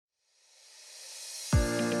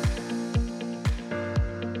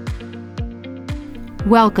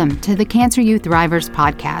Welcome to the Cancer You Thrivers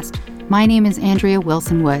podcast. My name is Andrea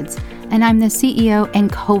Wilson Woods, and I'm the CEO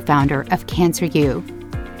and co-founder of Cancer You.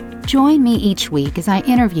 Join me each week as I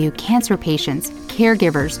interview cancer patients,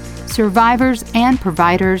 caregivers, survivors, and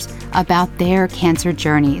providers about their cancer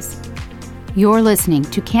journeys. You're listening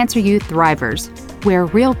to Cancer You Thrivers, where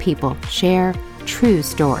real people share true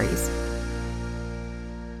stories.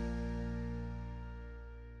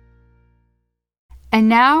 And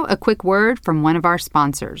now, a quick word from one of our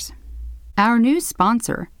sponsors. Our new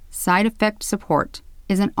sponsor, Side Effect Support,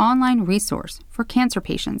 is an online resource for cancer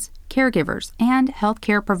patients, caregivers, and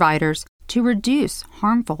healthcare providers to reduce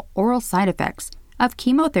harmful oral side effects of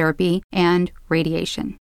chemotherapy and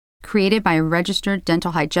radiation. Created by a registered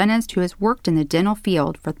dental hygienist who has worked in the dental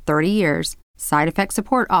field for 30 years, Side Effect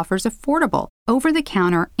Support offers affordable,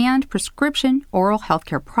 over-the-counter, and prescription oral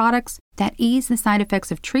healthcare products that ease the side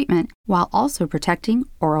effects of treatment while also protecting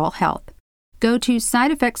oral health. Go to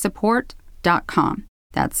sideeffectsupport.com.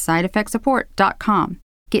 That's sideeffectsupport.com.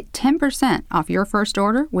 Get 10% off your first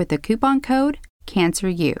order with the coupon code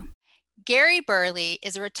CANCERU. Gary Burley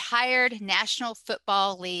is a retired National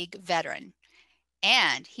Football League veteran,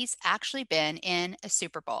 and he's actually been in a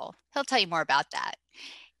Super Bowl. He'll tell you more about that.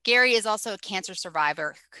 Gary is also a cancer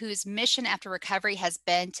survivor whose mission after recovery has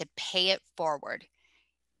been to pay it forward.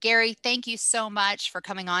 Gary, thank you so much for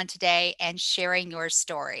coming on today and sharing your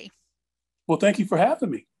story. Well, thank you for having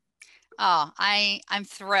me. Oh, I'm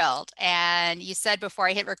thrilled. And you said before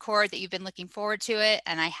I hit record that you've been looking forward to it,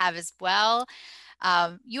 and I have as well.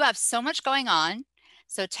 You have so much going on.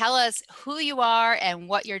 So tell us who you are and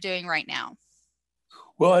what you're doing right now.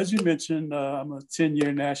 Well, as you mentioned, I'm a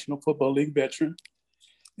 10-year National Football League veteran.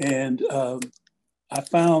 And I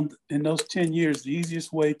found in those 10 years, the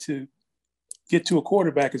easiest way to get to a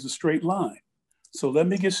quarterback is a straight line. So let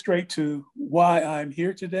me get straight to why I'm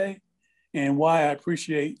here today and why I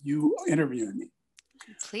appreciate you interviewing me.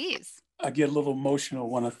 Please. I get a little emotional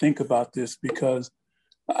when I think about this because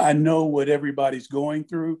I know what everybody's going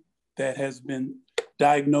through that has been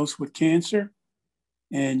diagnosed with cancer.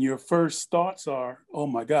 And your first thoughts are, oh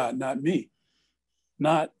my God, not me.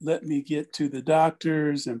 Not let me get to the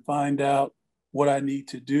doctors and find out what I need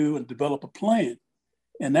to do and develop a plan.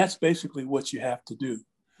 And that's basically what you have to do.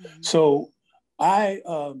 Mm-hmm. So I,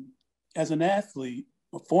 as an athlete,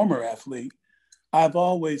 a former athlete, I've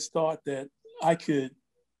always thought that I could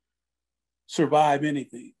survive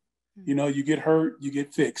anything. Mm-hmm. You know, you get hurt, you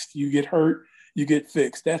get fixed. You get hurt, you get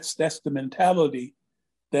fixed. That's the mentality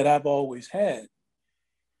that I've always had.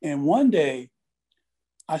 And one day,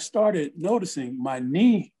 I started noticing my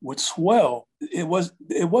knee would swell. It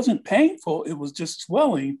wasn't painful. It was just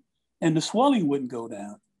swelling, and the swelling wouldn't go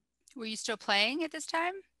down. Were you still playing at this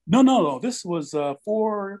time? No. This was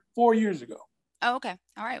 4 years ago. Oh, okay.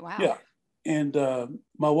 All right. Wow. Yeah. And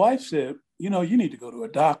my wife said, you need to go to a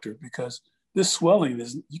doctor because this swelling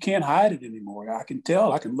you can't hide it anymore. I can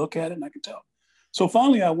tell. I can look at it and I can tell. So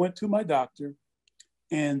finally, I went to my doctor,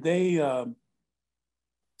 and they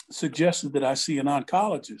suggested that I see an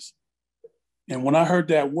oncologist. And when I heard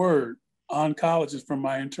that word, oncologist, from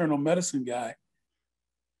my internal medicine guy,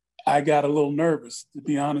 I got a little nervous, to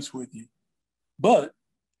be honest with you. But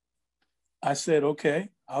I said, okay,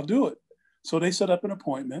 I'll do it. So they set up an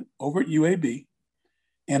appointment over at UAB,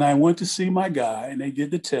 and I went to see my guy, and they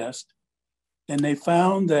did the test, and they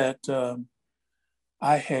found that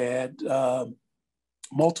I had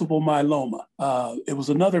multiple myeloma. It was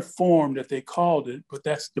another form that they called it, but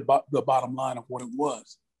that's the bottom line of what it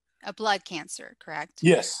was. A blood cancer, correct?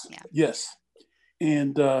 Yes, yeah. Yes.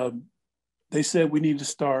 And they said we need to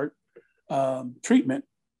start treatment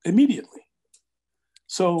immediately.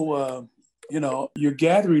 So, you're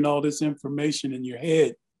gathering all this information in your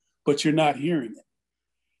head, but you're not hearing it.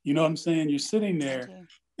 You know what I'm saying? You're sitting there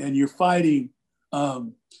and you're fighting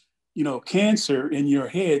cancer in your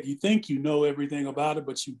head. You think you know everything about it,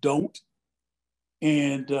 but you don't.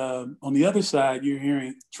 And on the other side, you're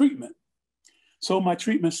hearing treatment. So my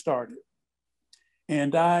treatment started.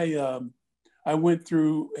 And I went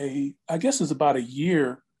through I guess it's about a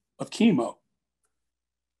year of chemo.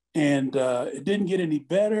 And it didn't get any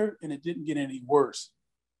better and it didn't get any worse.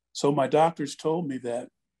 So my doctors told me that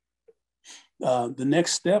the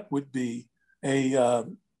next step would be a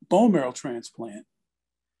bone marrow transplant.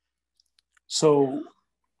 So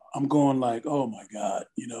I'm going like, oh my God,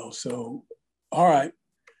 so, all right.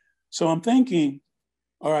 So I'm thinking,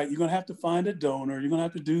 all right, you're going to have to find a donor. You're going to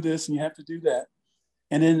have to do this and you have to do that.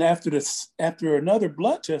 And then after another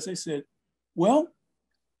blood test, they said, well,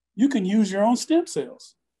 you can use your own stem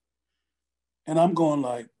cells. And I'm going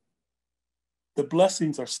like, the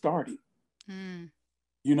blessings are starting.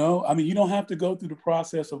 You know, I mean, you don't have to go through the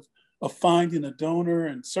process of finding a donor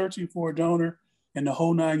and searching for a donor and the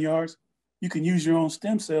whole 9 yards. You can use your own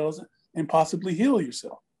stem cells and possibly heal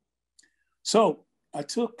yourself. So I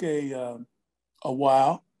took a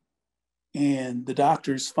while, and the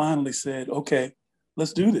doctors finally said, "Okay,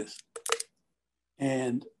 let's do this."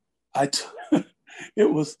 And it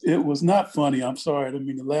was not funny. I'm sorry, I didn't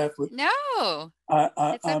mean to laugh, but No,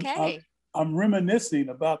 it's I'm okay. I'm reminiscing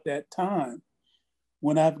about that time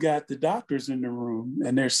when I've got the doctors in the room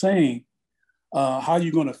and they're saying, how are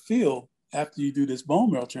you going to feel after you do this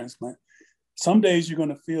bone marrow transplant? Some days you're going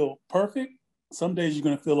to feel perfect. Some days you're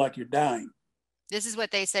going to feel like you're dying. This is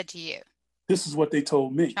what they said to you. This is what they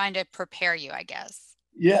told me. Trying to prepare you, I guess.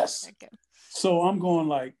 Yes. Okay. So I'm going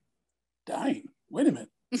like, dying? Wait a minute.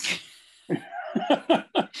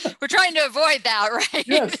 We're trying to avoid that, right?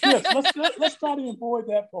 Yes. Let's try to avoid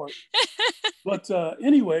that part. But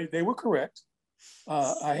anyway, they were correct.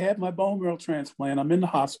 I had my bone marrow transplant. I'm in the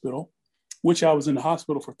hospital, which I was in the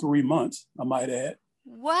hospital for 3 months, I might add.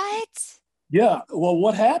 What? Yeah. Well,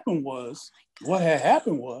 what had happened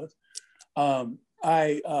was,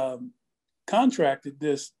 I contracted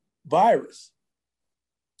this virus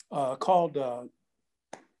called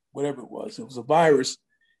whatever it was. It was a virus,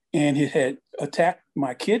 and it had attacked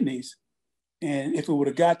my kidneys. And if it would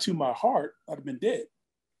have got to my heart, I'd have been dead.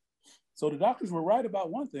 So the doctors were right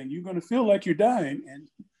about one thing: you're going to feel like you're dying, and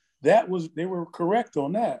they were correct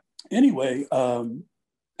on that. Anyway,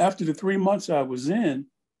 after the 3 months I was in,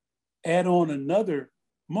 add on another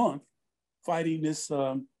month fighting this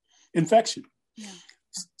infection. Yeah.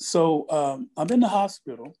 So I'm in the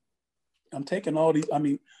hospital. I'm taking all these. I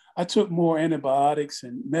mean, I took more antibiotics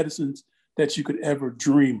and medicines that you could ever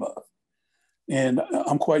dream of. And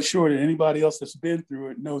I'm quite sure that anybody else that's been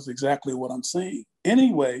through it knows exactly what I'm saying.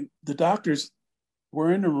 Anyway, the doctors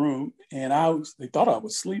were in the room, and they thought I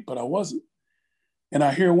was asleep, but I wasn't. And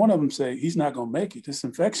I hear one of them say, "He's not going to make it. This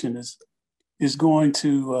infection is going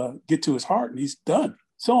to get to his heart, and he's done."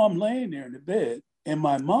 So I'm laying there in the bed, and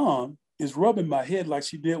my mom is rubbing my head like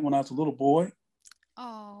she did when I was a little boy.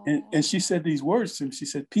 Oh. And she said these words to me. She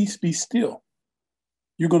said, "Peace be still.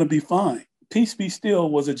 You're going to be fine." "Peace Be Still"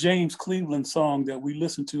 was a James Cleveland song that we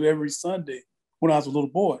listened to every Sunday when I was a little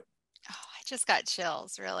boy. Oh, I just got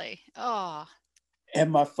chills, really. Oh.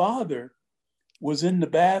 And my father was in the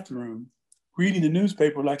bathroom reading the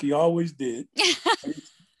newspaper like he always did.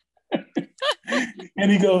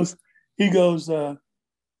 And he goes,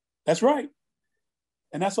 "That's right."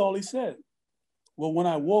 And that's all he said. Well, when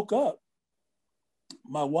I woke up,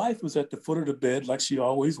 my wife was at the foot of the bed like she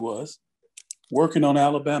always was, working on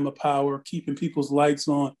Alabama Power, keeping people's lights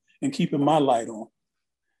on and keeping my light on.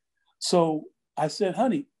 So I said,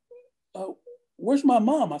 "Honey, where's my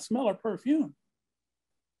mom? I smell her perfume."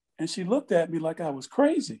 And she looked at me like I was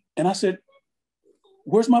crazy. And I said,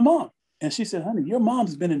 "Where's my mom?" And she said, "Honey, your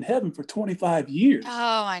mom's been in heaven for 25 years.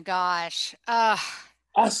 Oh my gosh.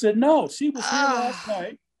 I said, "No, she was here last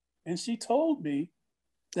night, and she told me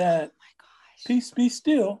that, oh my gosh, peace be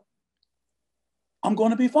still, I'm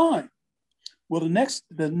going to be fine." Well, the next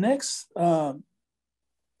thing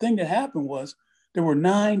that happened was there were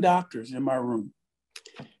 9 doctors in my room,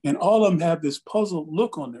 and all of them have this puzzled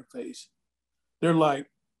look on their face. They're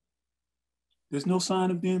like, "There's no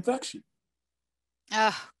sign of the infection.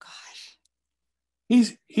 Oh gosh.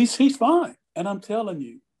 He's fine." And I'm telling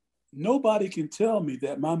you, nobody can tell me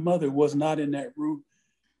that my mother was not in that room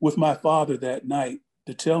with my father that night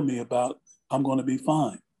to tell me about I'm going to be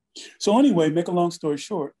fine. So anyway, make a long story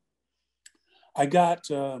short, I got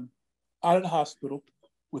out of the hospital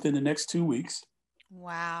within the next 2 weeks.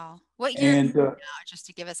 Wow. What year And now, just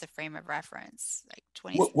to give us a frame of reference? Like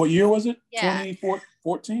 20. what year was it? Yeah.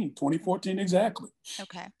 2014, exactly.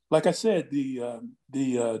 Okay. Like I said, the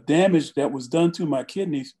damage that was done to my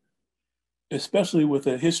kidneys, especially with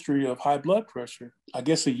a history of high blood pressure, I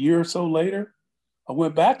guess a year or so later, I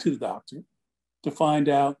went back to the doctor to find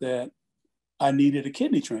out that I needed a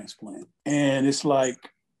kidney transplant. And it's like,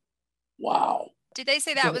 wow. Did they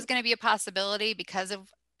say that was going to be a possibility because of,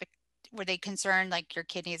 were they concerned like your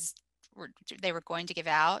kidneys they were going to give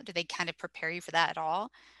out? Did they kind of prepare you for that at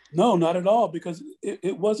all? No, not at all, because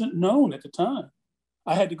it wasn't known at the time.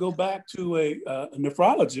 I had to go back to a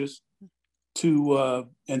nephrologist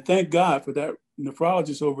and thank God for that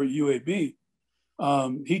nephrologist over at UAB.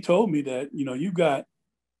 He told me that, you got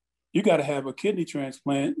to have a kidney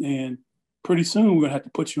transplant, and pretty soon we're going to have to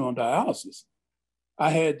put you on dialysis. I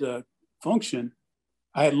had function.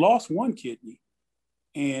 I had lost one kidney,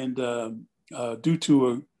 and due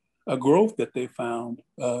to a growth that they found,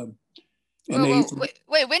 And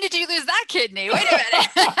wait, when did you lose that kidney? Wait a minute.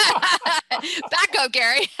 Back up,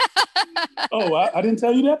 Gary. Oh, I didn't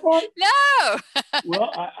tell you that part? No.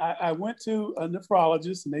 Well, I went to a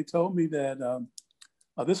nephrologist and they told me that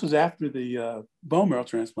this was after the bone marrow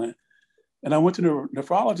transplant. And I went to the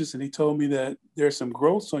nephrologist and he told me that there's some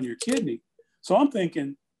growths on your kidney. So I'm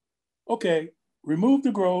thinking, okay, remove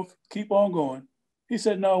the growth, keep on going. He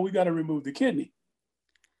said, no, we got to remove the kidney.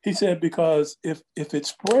 He said, because if it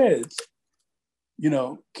spreads,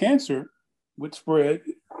 cancer would spread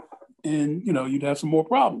and, you'd have some more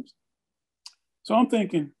problems. So I'm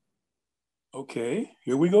thinking, okay,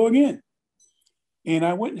 here we go again. And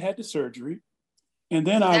I went and had the surgery. And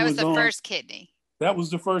then that was the first kidney. That was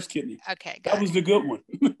the first kidney. Okay, that was the good one.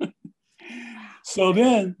 So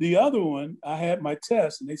then the other one, I had my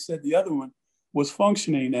test and they said the other one was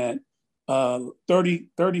functioning at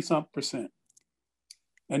 30-something%.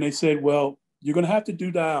 And they said, well, you're going to have to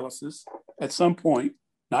do dialysis at some point,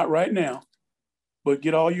 not right now, but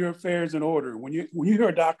get all your affairs in order. When you hear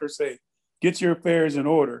a doctor say, get your affairs in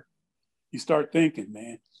order, you start thinking,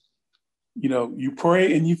 man, you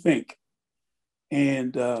pray and you think.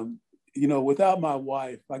 And, without my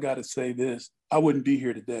wife, I got to say this, I wouldn't be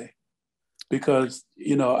here today because,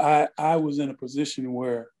 I was in a position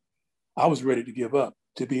where I was ready to give up,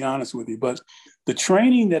 to be honest with you. But the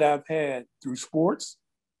training that I've had through sports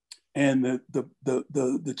and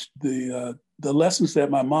the lessons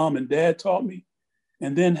that my mom and dad taught me,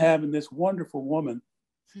 and then having this wonderful woman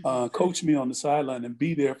coach me on the sideline and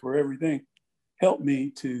be there for everything, helped me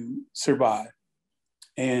to survive.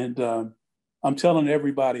 And I'm telling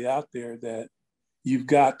everybody out there that you've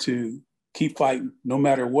got to keep fighting. No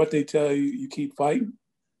matter what they tell you, you keep fighting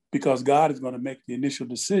because God is going to make the initial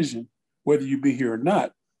decision whether you be here or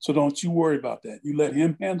not. So don't you worry about that. You let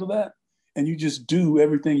him handle that and you just do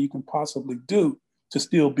everything you can possibly do to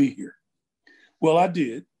still be here. Well, I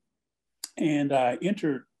did. And I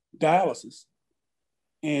entered dialysis.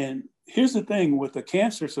 And here's the thing with a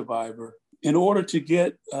cancer survivor, in order to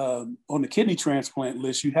get on the kidney transplant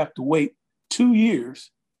list, you have to wait 2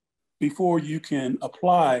 years before you can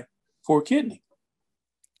apply for a kidney.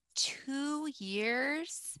 2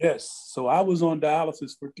 years? Yes. So I was on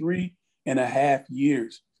dialysis for 3.5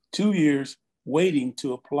 years, 2 years waiting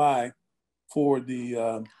to apply for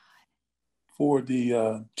the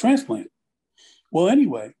transplant. Well,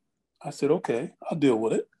 anyway, I said, okay, I'll deal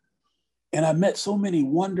with it. And I met so many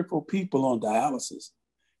wonderful people on dialysis,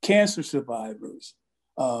 cancer survivors,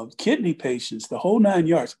 kidney patients, the whole 9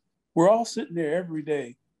 yards. We're all sitting there every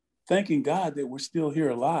day thanking God that we're still here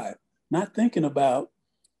alive, not thinking about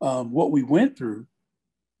what we went through,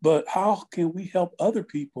 but how can we help other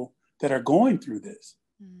people that are going through this?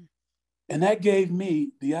 Mm. And that gave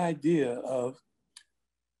me the idea of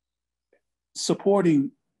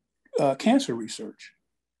supporting cancer research.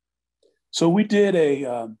 So we did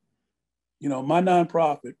my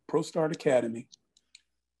nonprofit, ProStart Academy.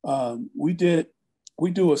 We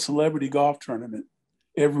do a celebrity golf tournament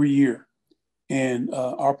every year. And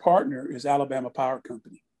our partner is Alabama Power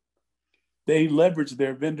Company. They leverage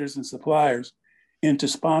their vendors and suppliers into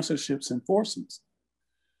sponsorships and forces.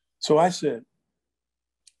 So I said,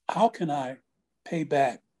 how can I pay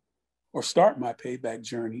back or start my payback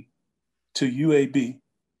journey to UAB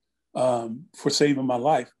for saving my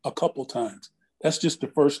life a couple times? That's just the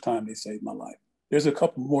first time they saved my life. There's a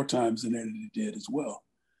couple more times in there that they did as well.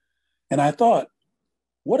 And I thought,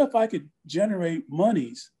 what if I could generate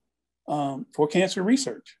monies for cancer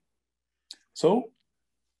research? So,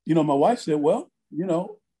 my wife said, well,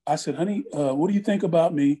 I said, honey, what do you think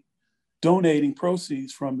about me donating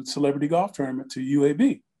proceeds from the celebrity golf tournament to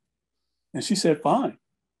UAB? And she said, fine.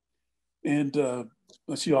 And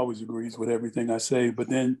she always agrees with everything I say. But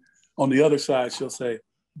then on the other side, she'll say,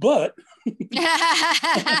 but you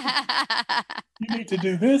need to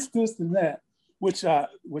do this, and that, which I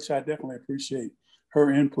definitely appreciate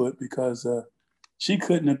her input because she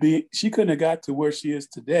couldn't have got to where she is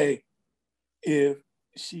today if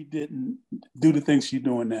she didn't do the things she's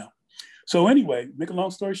doing now. So anyway, make a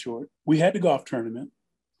long story short, we had the golf tournament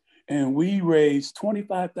and we raised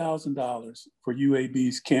 $25,000 for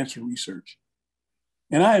UAB's cancer research.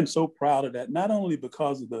 And I am so proud of that, not only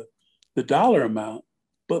because of the dollar amount,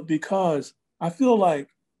 but because I feel like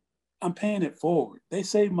I'm paying it forward. They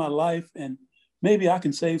saved my life and maybe I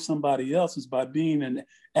can save somebody else's by being an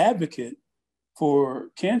advocate for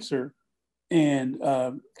cancer and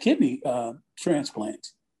kidney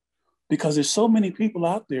transplants. Because there's so many people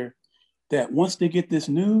out there that once they get this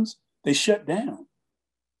news, they shut down.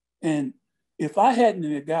 And if I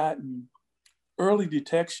hadn't gotten early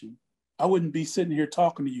detection, I wouldn't be sitting here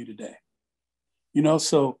talking to you today.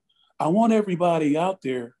 So I want everybody out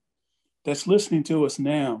there that's listening to us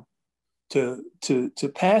now to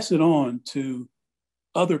pass it on to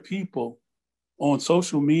other people on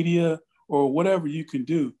social media or whatever you can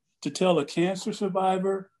do to tell a cancer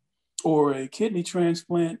survivor or a kidney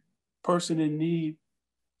transplant person in need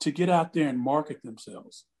to get out there and market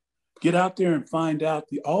themselves. Get out there and find out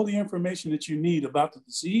all the information that you need about the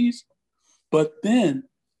disease. But then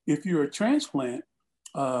if you're a transplant,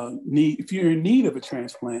 if you're in need of a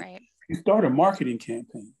transplant, right, you start a marketing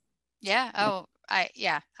campaign. Yeah. Oh,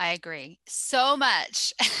 I agree. So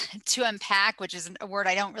much to unpack, which is a word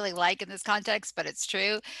I don't really like in this context, but it's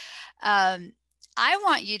true. I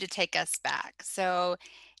want you to take us back. So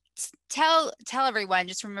tell everyone,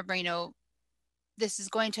 just remember, this is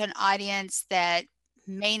going to an audience that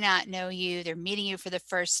may not know you. They're meeting you for the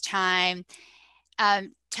first time.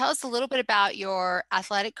 Tell us a little bit about your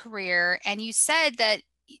athletic career. And you said that,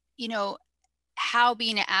 how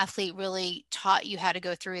being an athlete really taught you how to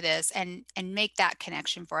go through this and make that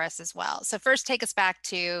connection for us as well. So first, take us back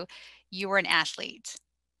to you were an athlete.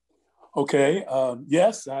 Okay.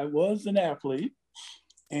 Yes, I was an athlete.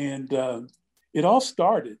 And it all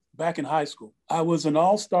started back in high school. I was an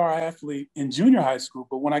all-star athlete in junior high school,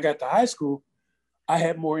 but when I got to high school, I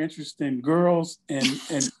had more interest in girls and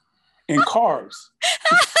cars.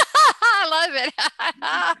 I love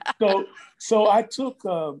it. So I took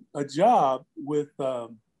a job with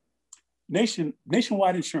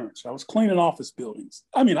Nationwide Insurance. I was cleaning office buildings.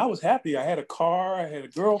 I mean, I was happy. I had a car. I had a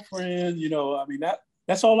girlfriend.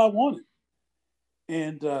 That's all I wanted.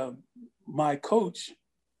 And my coach,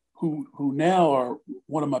 who now are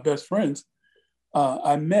one of my best friends,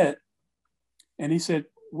 I met, and he said,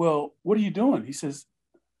 "Well, what are you doing?" He says,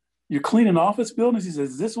 "You're cleaning office buildings." He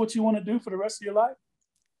says, "Is this what you want to do for the rest of your life?"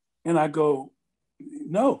 And I go,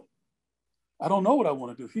 "No, I don't know what I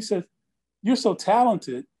want to do." He said, "You're so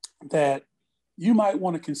talented that you might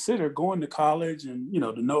want to consider going to college and,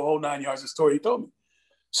 the whole 9 yards of the story." He told me.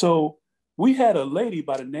 So we had a lady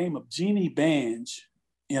by the name of Jeannie Bange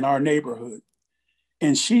in our neighborhood.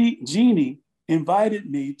 And Jeannie invited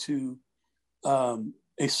me to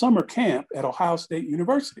a summer camp at Ohio State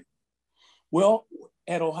University. Well,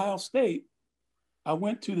 at Ohio State, I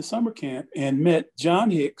went to the summer camp and met John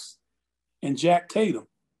Hicks and Jack Tatum,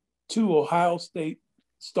 two Ohio State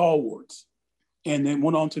stalwarts, and then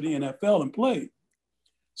went on to the NFL and played.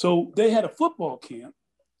 So they had a football camp,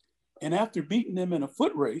 and after beating them in a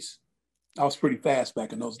foot race, I was pretty fast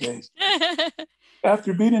back in those days.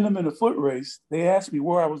 After beating them in a foot race, they asked me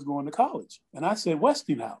where I was going to college. And I said,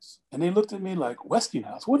 Westinghouse. And they looked at me like,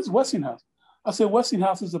 Westinghouse? What is Westinghouse? I said,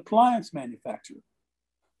 Westinghouse is an appliance manufacturer,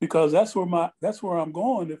 because that's where I'm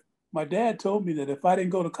going. If my dad told me that if I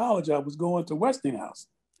didn't go to college, I was going to Westinghouse.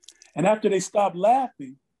 And after they stopped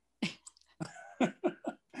laughing,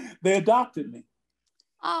 they adopted me.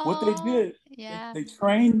 Oh, what they did, they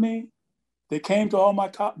trained me. They came to all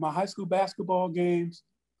my high school basketball games.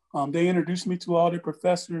 They introduced me to all their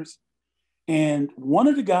professors. And one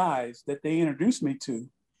of the guys that they introduced me to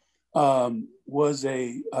was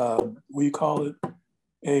a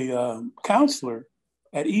counselor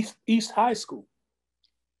at East High School.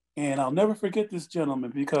 And I'll never forget this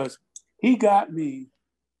gentleman, because he got me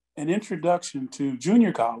an introduction to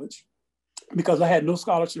junior college because I had no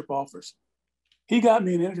scholarship offers. He got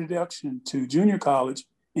me an introduction to junior college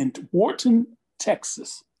in Wharton,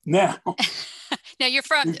 Texas. Now you're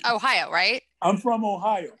from Ohio, right? I'm from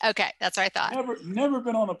Ohio. Okay, that's what I thought. Never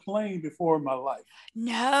been on a plane before in my life.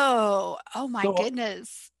 No. Oh my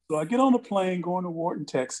goodness. So I get on a plane going to Wharton,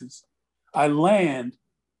 Texas. I land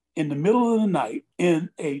in the middle of the night in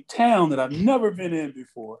a town that I've never been in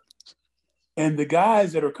before. And the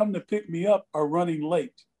guys that are coming to pick me up are running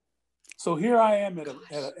late. So here I am at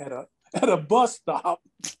a bus stop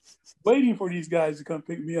waiting for these guys to come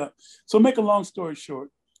pick me up. So make a long story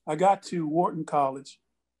short, I got to Wharton College,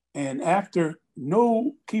 and after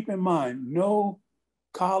keep in mind, no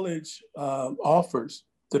college offers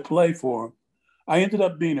to play for them, I ended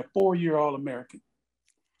up being a 4-year All-American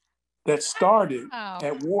that started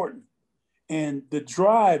at Wharton. And the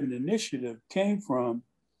drive and initiative came from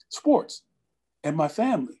sports and my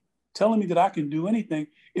family telling me that I can do anything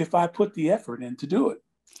if I put the effort in to do it.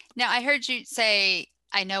 Now, I heard you say,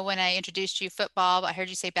 I know when I introduced you football, but I heard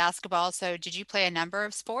you say basketball. So did you play a number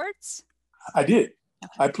of sports? I did.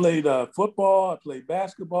 Okay. I played football, I played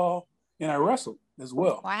basketball, and I wrestled as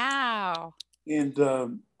well. Wow. And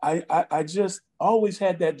I just always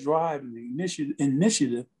had that drive and the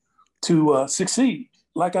initiative to succeed.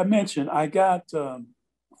 Like I mentioned, I got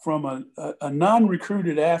from a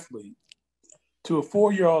non-recruited athlete to a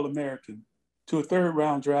 4-year All-American to a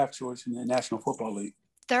 3rd-round draft choice in the National Football League.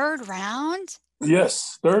 third round?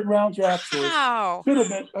 Yes, third round draft choice. Wow.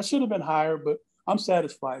 I should have been higher, but I'm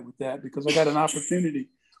satisfied with that because I got an opportunity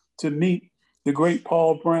to meet the great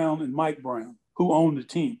Paul Brown and Mike Brown, who owned the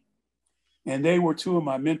team. And they were two of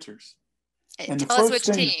my mentors. And Tell us which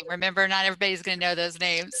team. Remember, not everybody's going to know those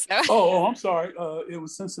names. So. Oh, I'm sorry. It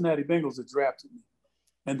was Cincinnati Bengals that drafted me.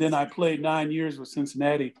 And then I played 9 years with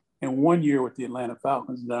Cincinnati and 1 year with the Atlanta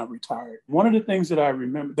Falcons, and then I retired. One of the things that I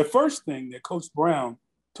remember, the first thing that Coach Brown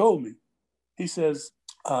told me, he says,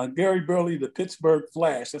 Gary Burley, the Pittsburgh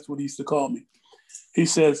Flash, that's what he used to call me. He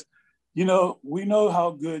says, we know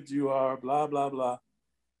how good you are, blah, blah, blah.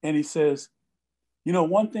 And he says,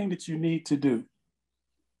 one thing that you need to do.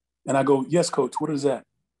 And I go, yes, coach, what is that?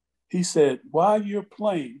 He said, while you're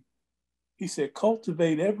playing, he said,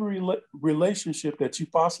 cultivate every relationship that you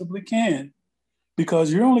possibly can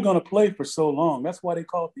because you're only going to play for so long. That's why they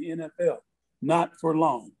call it the NFL, not for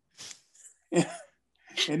long.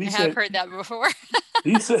 And he I've heard that before.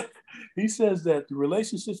 he says that the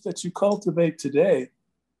relationships that you cultivate today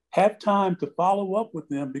have time to follow up with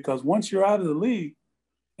them because once you're out of the league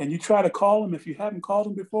and you try to call them, if you haven't called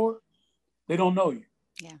them before, they don't know you.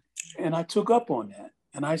 Yeah. And I took up on that.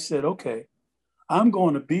 And I said, okay, I'm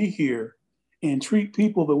going to be here and treat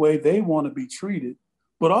people the way they want to be treated,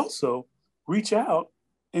 but also reach out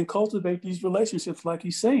and cultivate these relationships like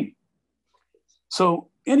he's saying. So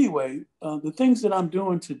anyway, the things that I'm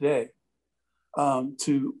doing today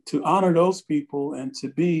to honor those people and to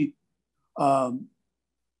be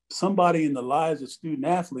somebody in the lives of student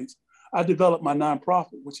athletes, I developed my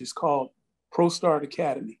nonprofit, which is called Pro Start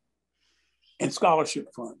Academy and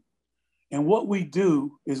Scholarship Fund. And what we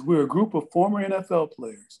do is we're a group of former NFL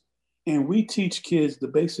players, and we teach kids the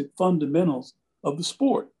basic fundamentals of the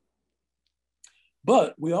sport.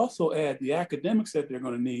 But we also add the academics that they're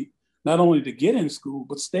going to need, not only to get in school,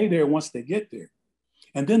 but stay there once they get there.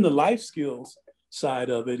 And then the life skills side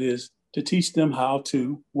of it is to teach them how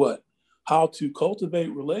to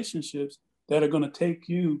cultivate relationships that are going to take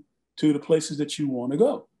you to the places that you want to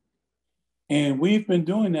go. And we've been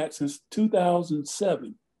doing that since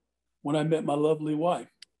 2007. When I met my lovely wife.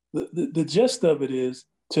 The gist of it is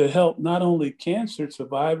to help not only cancer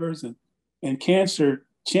survivors and cancer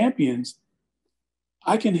champions,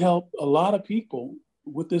 I can help a lot of people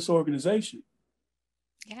with this organization.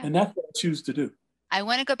 Yeah. And that's what I choose to do. I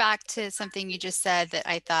want to go back to something you just said that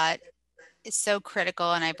I thought is so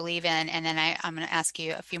critical and I believe in, and then I'm going to ask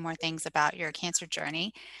you a few more things about your cancer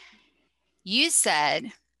journey. You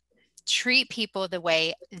said, treat people the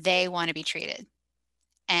way they want to be treated.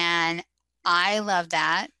 And I love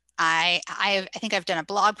that. I think I've done a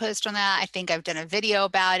blog post on that. I think I've done a video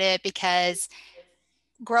about it because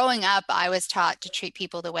growing up, I was taught to treat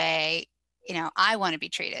people the way, I want to be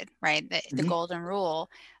treated, right? The golden rule,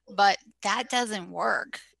 but that doesn't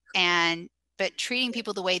work. But treating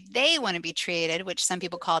people the way they want to be treated, which some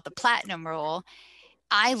people call it the platinum rule,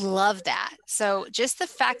 I love that. So just the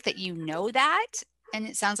fact that you know that, and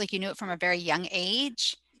it sounds like you knew it from a very young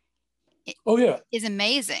age, is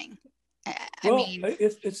amazing.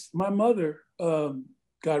 It's my mother,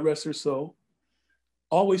 God rest her soul,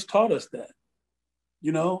 always taught us that,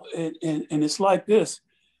 and it's like this.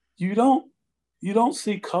 You don't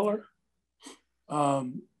see color.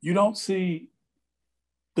 You don't see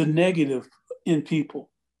the negative in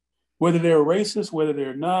people, whether they're racist, whether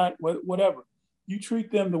they're not, whatever. You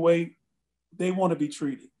treat them the way they want to be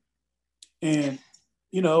treated. And,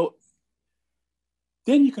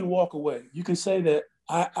 then you can walk away. You can say that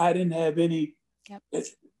I didn't have any,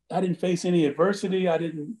 I didn't face any adversity. I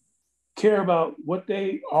didn't care about what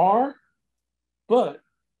they are, but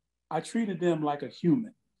I treated them like a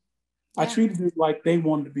human. Yeah. I treated them like they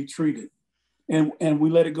wanted to be treated. And we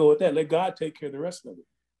let it go at that. Let God take care of the rest of it.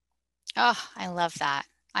 Oh, I love that.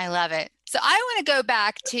 I love it. So I want to go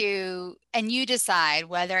back to, and you decide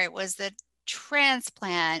whether it was the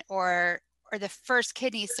transplant or the first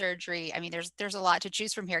kidney surgery. I mean, there's a lot to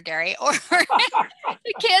choose from here, Gary, or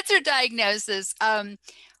the cancer diagnosis.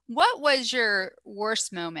 What was your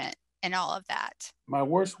worst moment in all of that? My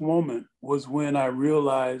worst moment was when I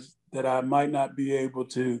realized that I might not be able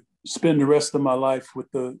to spend the rest of my life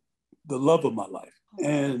with the love of my life.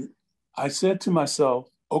 And I said to myself,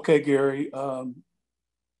 okay, Gary,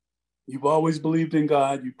 you've always believed in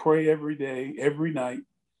God. You pray every day, every night.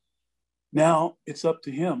 Now it's up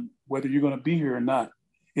to him whether you're going to be here or not.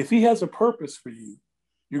 If he has a purpose for you,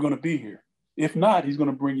 you're going to be here. If not, he's going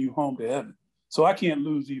to bring you home to heaven. So I can't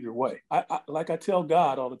lose either way. Like I tell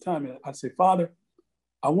God all the time, I say, Father,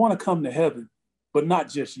 I want to come to heaven, but not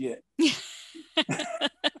just yet.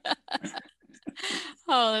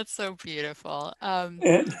 Oh, that's so beautiful.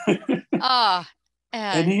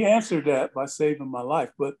 And he answered that by saving my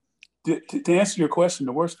life. But to answer your question,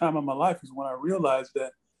 the worst time of my life is when I realized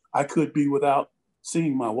that I could be without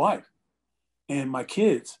seeing my wife and my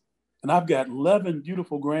kids. And I've got 11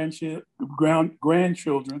 beautiful grandchildren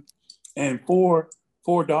and four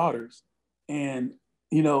daughters. And,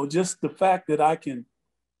 just the fact that I can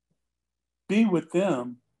be with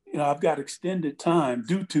them, I've got extended time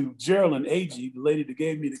due to Geraldine Agee, the lady that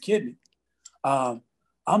gave me the kidney.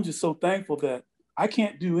 I'm just so thankful that I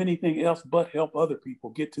can't do anything else but help other people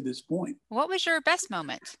get to this point. What was your best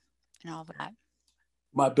moment in all of that?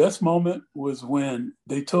 My best moment was when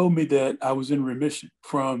they told me that I was in remission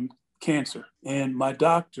from cancer. And my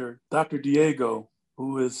doctor, Dr. Diego,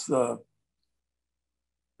 who is not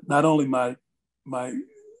only my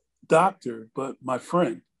doctor, but my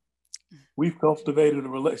friend, we've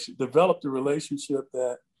developed a relationship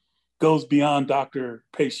that goes beyond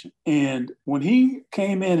doctor-patient. And when he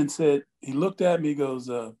came in and said, he looked at me, he goes,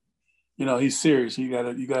 he's serious. You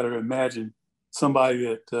gotta imagine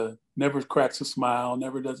somebody that never cracks a smile,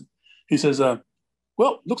 never does. He says,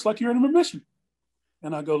 well, looks like you're in remission.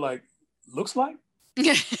 And I go like, looks like?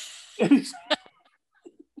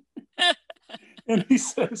 and he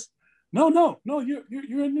says, no,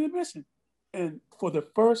 you're in remission. And for the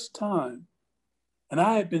first time,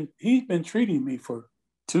 and he'd been treating me for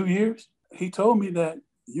 2 years. He told me that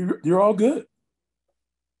you're all good.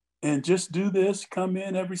 And just do this, come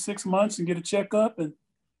in every 6 months and get a checkup. And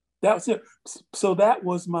that was it. So that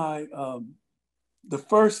was my,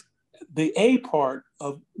 the A part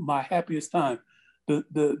of my happiest time.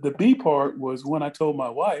 The B part was when I told my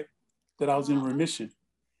wife that I was in remission.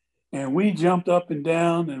 And we jumped up and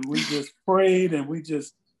down and we just prayed and we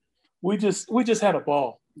just had a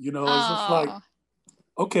ball. It's just like,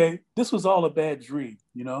 okay, this was all a bad dream,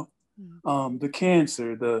 the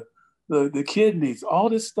cancer, the kidneys, all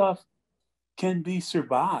this stuff can be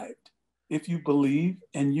survived if you believe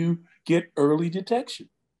and you get early detection.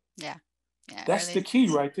 Yeah. That's the key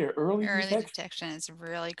right there. Early detection is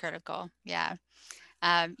really critical. Yeah.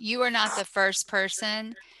 You are not the first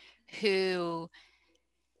person who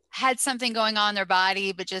had something going on in their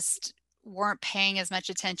body, but just weren't paying as much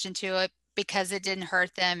attention to it because it didn't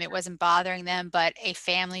hurt them. It wasn't bothering them, but a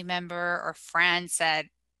family member or friend said,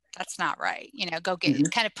 that's not right. Go get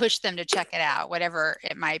it, kind of push them to check it out, whatever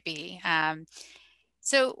it might be.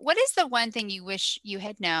 So what is the one thing you wish you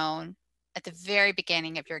had known at the very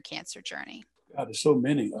beginning of your cancer journey? God, there's so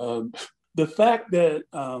many. The fact that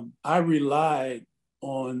I relied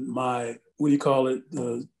on my,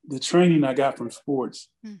 the training I got from sports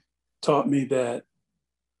taught me that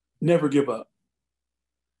never give up.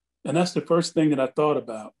 And that's the first thing that I thought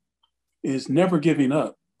about is never giving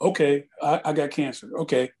up. Okay, I got cancer.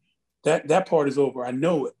 Okay, that part is over. I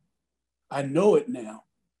know it. I know it now.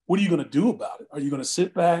 What are you going to do about it? Are you going to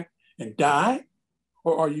sit back and die?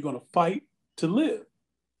 Or are you going to fight to live?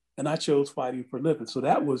 And I chose fighting for living. So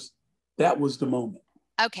that was the moment.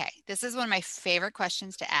 Okay, this is one of my favorite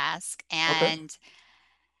questions to ask. And,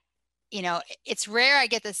 it's rare I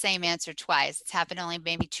get the same answer twice. It's happened only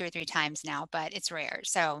maybe 2 or 3 times now, but it's rare.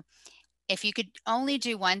 So if you could only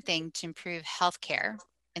do one thing to improve healthcare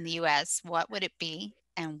in the U.S., what would it be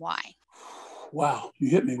and why? Wow, you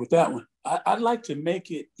hit me with that one. I'd like to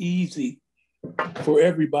make it easy for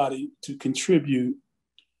everybody to contribute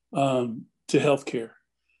to healthcare.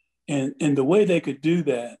 And the way they could do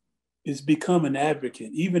that is become an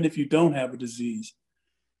advocate, even if you don't have a disease.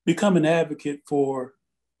 Become an advocate for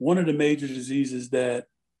one of the major diseases that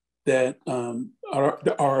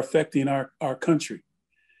are affecting our country.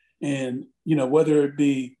 And, whether it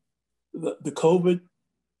be the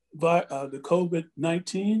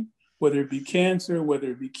COVID-19, whether it be cancer, whether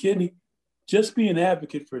it be kidney, just be an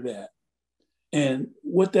advocate for that. And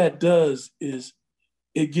what that does is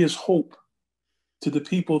it gives hope to the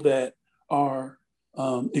people that are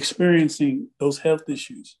experiencing those health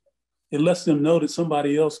issues. It lets them know that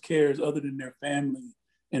somebody else cares other than their family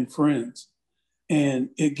and friends. And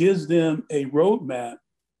it gives them a roadmap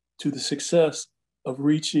to the success of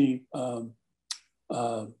reaching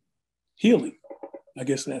healing. I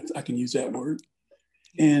guess I can use that word.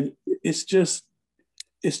 And it's just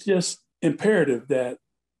imperative that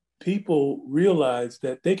people realize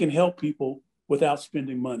that they can help people without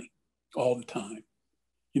spending money all the time.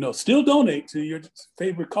 Still donate to your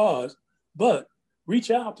favorite cause, but reach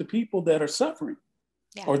out to people that are suffering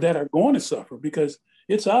or that are going to suffer, because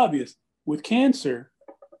it's obvious with cancer,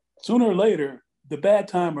 sooner or later, the bad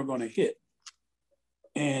time are going to hit.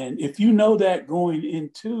 And if you know that going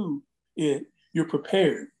into it, you're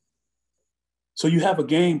prepared. So you have a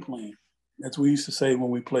game plan. That's what we used to say when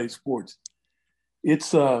we played sports.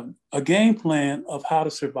 It's a game plan of how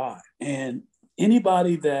to survive. And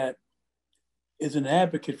anybody that is an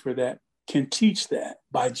advocate for that can teach that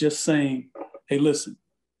by just saying, hey, listen,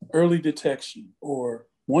 early detection, or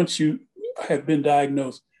once you have been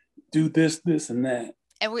diagnosed, do this, this, and that.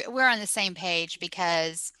 And we're on the same page,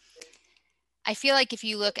 because I feel like if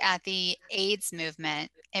you look at the AIDS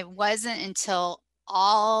movement, it wasn't until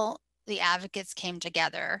all the advocates came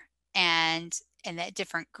together and the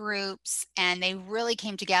different groups, and they really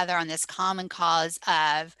came together on this common cause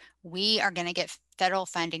of, we are going to get federal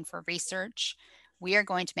funding for research. We are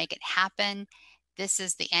going to make it happen. This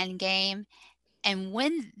is the end game. And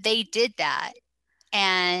when they did that,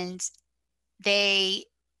 and they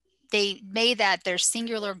made that their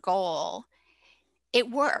singular goal, it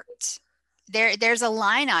worked. There's a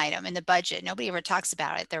line item in the budget. Nobody ever talks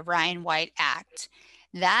about it. The Ryan White Act.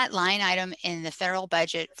 That line item in the federal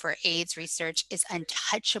budget for AIDS research is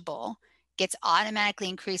untouchable, gets automatically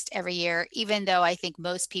increased every year, even though I think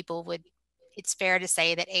most people would, it's fair to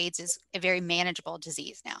say that AIDS is a very manageable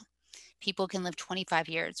disease now. People can live 25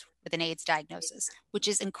 years with an AIDS diagnosis, which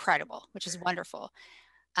is incredible, which is wonderful.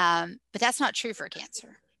 But that's not true for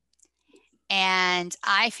cancer. And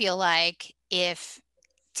I feel like if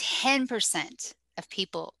 10% of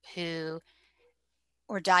people who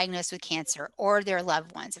were diagnosed with cancer, or their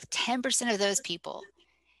loved ones, if 10% of those people,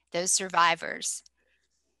 those survivors,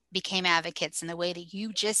 became advocates in the way that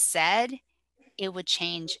you just said, it would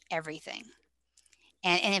change everything.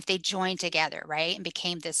 And if they joined together, right, and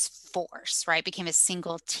became this force, right, became a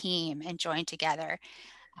single team and joined together,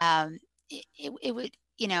 it would,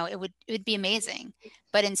 it would be amazing.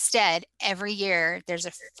 But instead, every year there's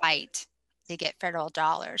a fight to get federal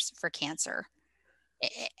dollars for cancer,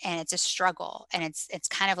 and it's a struggle, and it's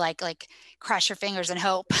kind of like cross your fingers and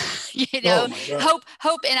hope. Oh my God.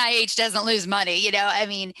 hope NIH doesn't lose money. I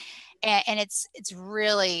mean, and it's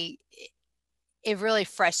really, it really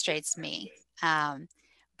frustrates me.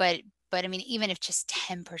 But I mean, even if just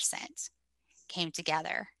 10% came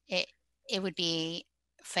together, it would be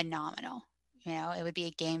phenomenal. It would be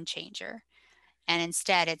a game changer. And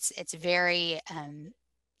instead, it's very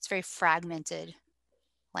fragmented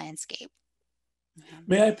landscape.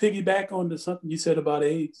 May I piggyback on to something you said about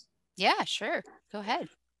AIDS? Yeah, sure. Go ahead.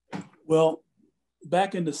 Well,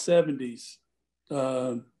 back in the 70s,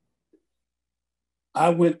 I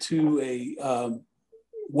went to a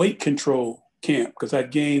weight control camp because I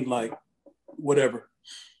gained like whatever.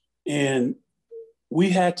 And we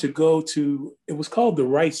had to go to, it was called the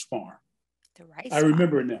Rice Farm. The Rice I Farm.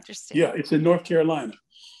 remember it now. Interesting. Yeah, it's in North Carolina.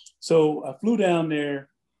 So I flew down there,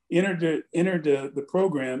 entered the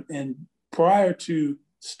program, and prior to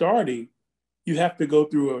starting, you have to go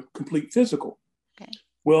through a complete physical. Okay.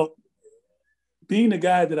 Well, being the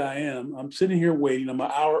guy that I am, I'm sitting here waiting. I'm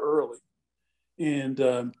an hour early,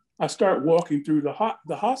 and I start walking through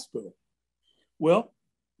the hospital. Well,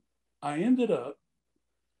 I ended up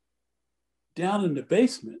down in the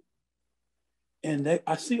basement, and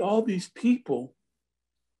I see all these people.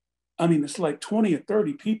 I mean, it's like 20 or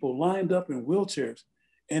 30 people lined up in wheelchairs,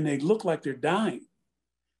 and they look like they're dying.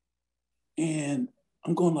 And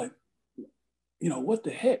I'm going like, what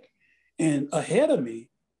the heck? And ahead of me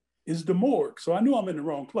is the morgue. So I knew I'm in the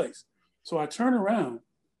wrong place. So I turn around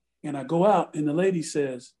and I go out, and the lady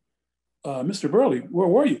says, Mr. Burley, where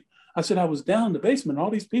were you? I said, I was down in the basement. All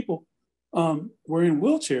these people were in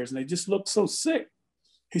wheelchairs, and they just looked so sick.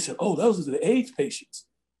 He said, oh, those are the AIDS patients.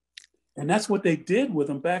 And that's what they did with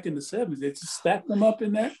them back in the 70s. They just stacked them up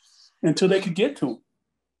in there until they could get to them.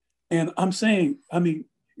 And I'm saying, I mean,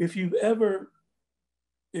 if you've ever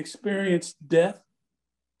experienced death,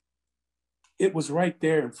 it was right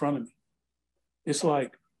there in front of me. It's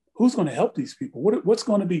like, who's going to help these people? What's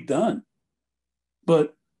going to be done?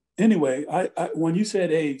 But anyway, I when you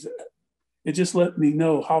said AIDS, it just let me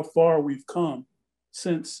know how far we've come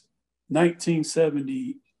since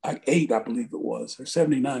 1978, I believe it was, or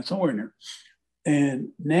 79, somewhere in there. And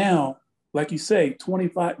now, like you say,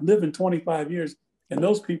 25 years, and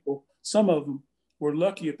those people, some of them were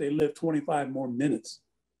lucky if they lived 25 more minutes.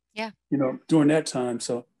 Yeah. During that time.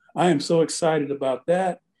 So I am so excited about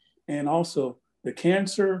that. And also the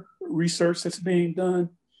cancer research that's being done.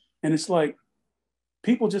 And it's like,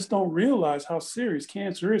 people just don't realize how serious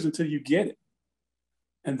cancer is until you get it.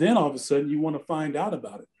 And then all of a sudden you want to find out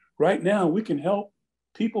about it. Right now, we can help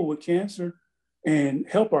people with cancer and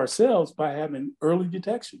help ourselves by having early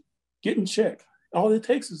detection, getting checked. All it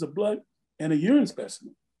takes is a blood and a urine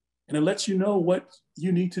specimen, and it lets you know what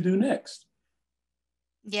you need to do next.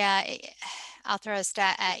 Yeah, I'll throw a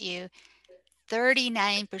stat at you.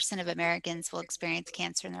 39% of Americans will experience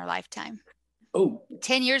cancer in their lifetime. Oh,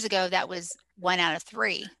 10 years ago, that was 1 out of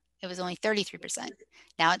 3. It was only 33%.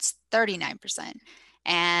 Now it's 39%.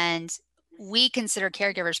 And we consider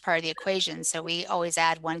caregivers part of the equation. So we always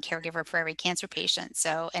add 1 caregiver for every cancer patient.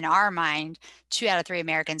 So in our mind, 2 out of 3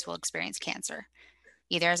 Americans will experience cancer,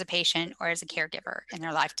 either as a patient or as a caregiver in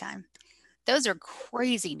their lifetime. Those are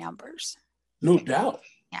crazy numbers. no doubt.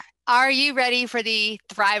 Yeah. Are you ready for the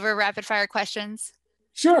Thriver rapid fire questions?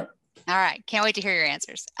 Sure. All right. Can't wait to hear your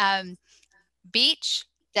answers. Beach,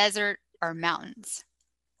 desert, or mountains?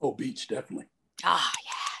 Oh, beach, definitely. Ah,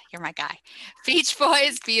 yeah. You're my guy. Beach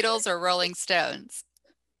Boys, Beatles, or Rolling Stones?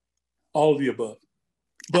 All of the above.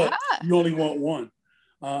 But you only want one.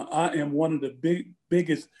 I am one of the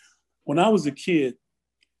biggest. When I was a kid,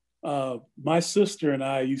 my sister and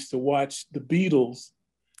I used to watch the Beatles.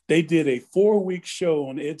 They did a 4-week show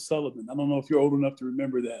on Ed Sullivan. I don't know if you're old enough to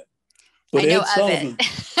remember that. But I know Ed Sullivan,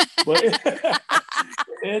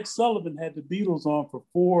 Ed Sullivan had the Beatles on for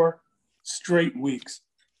 4 straight weeks,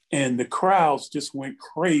 and the crowds just went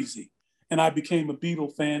crazy. And I became a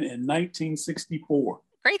Beatle fan in 1964.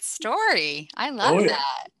 Great story. I love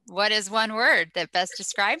that. What is one word that best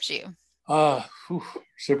describes you?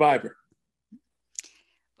 Survivor.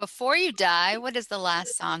 Before you die, what is the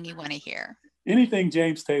last song you want to hear? Anything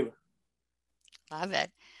James Taylor. Love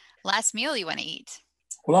it. Last meal you want to eat?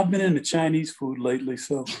 Well, I've been into Chinese food lately,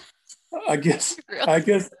 so I guess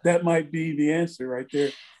that might be the answer right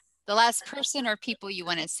there. The last person or people you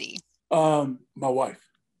want to see? My wife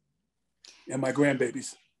and my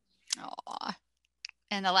grandbabies. Aww.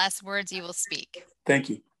 And the last words you will speak? Thank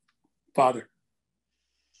you, Father.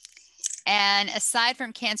 And aside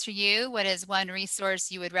from Cancer U, what is one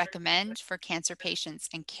resource you would recommend for cancer patients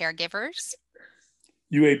and caregivers?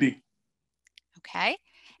 UAB. Okay.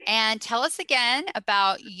 And tell us again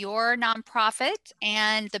about your nonprofit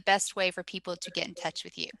and the best way for people to get in touch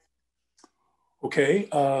with you. Okay.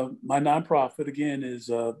 My nonprofit, again,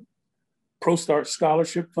 is ProStart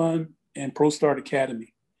Scholarship Fund and ProStart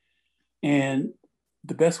Academy. And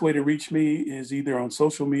the best way to reach me is either on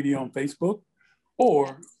social media on Facebook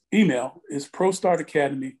or email is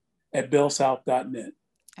prostartacademy@bellsouth.net.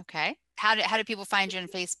 Okay. How do people find you on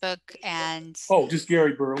Facebook and? Oh, just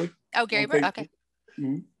Gary Burley. Oh, Gary Burley. Okay.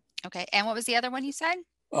 Mm-hmm. Okay. And what was the other one you said?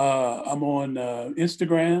 I'm on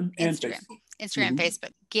Instagram and Facebook. Instagram and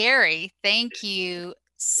Facebook. Gary, thank you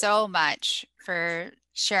so much for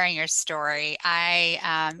sharing your story.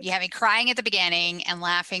 You had me crying at the beginning and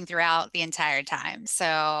laughing throughout the entire time.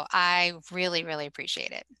 So I really, really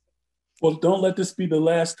appreciate it. Well, don't let this be the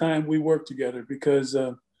last time we work together, because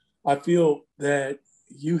I feel that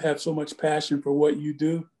you have so much passion for what you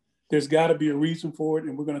do. There's got to be a reason for it,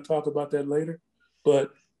 and we're going to talk about that later.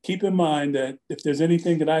 But keep in mind that if there's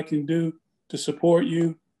anything that I can do to support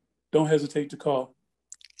you, don't hesitate to call.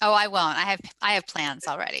 Oh, I won't. I have plans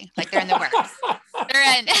already. Like, they're in the works.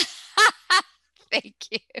 They're in. Thank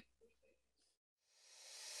you.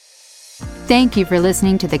 Thank you for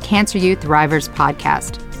listening to the Cancer U Thrivers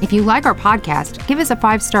podcast. If you like our podcast, give us a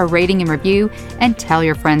 5-star rating and review, and tell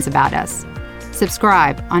your friends about us.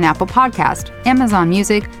 Subscribe on Apple Podcast, Amazon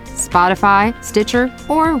Music, Spotify, Stitcher,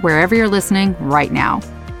 or wherever you're listening right now.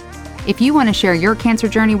 If you want to share your cancer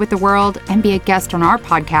journey with the world and be a guest on our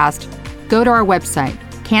podcast, go to our website,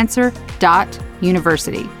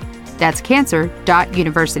 cancer.university. That's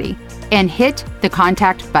cancer.university. And hit the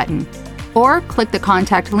contact button. Or click the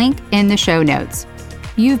contact link in the show notes.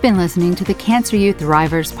 You've been listening to the Cancer U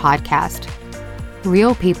Thrivers podcast.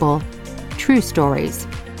 Real people, true stories.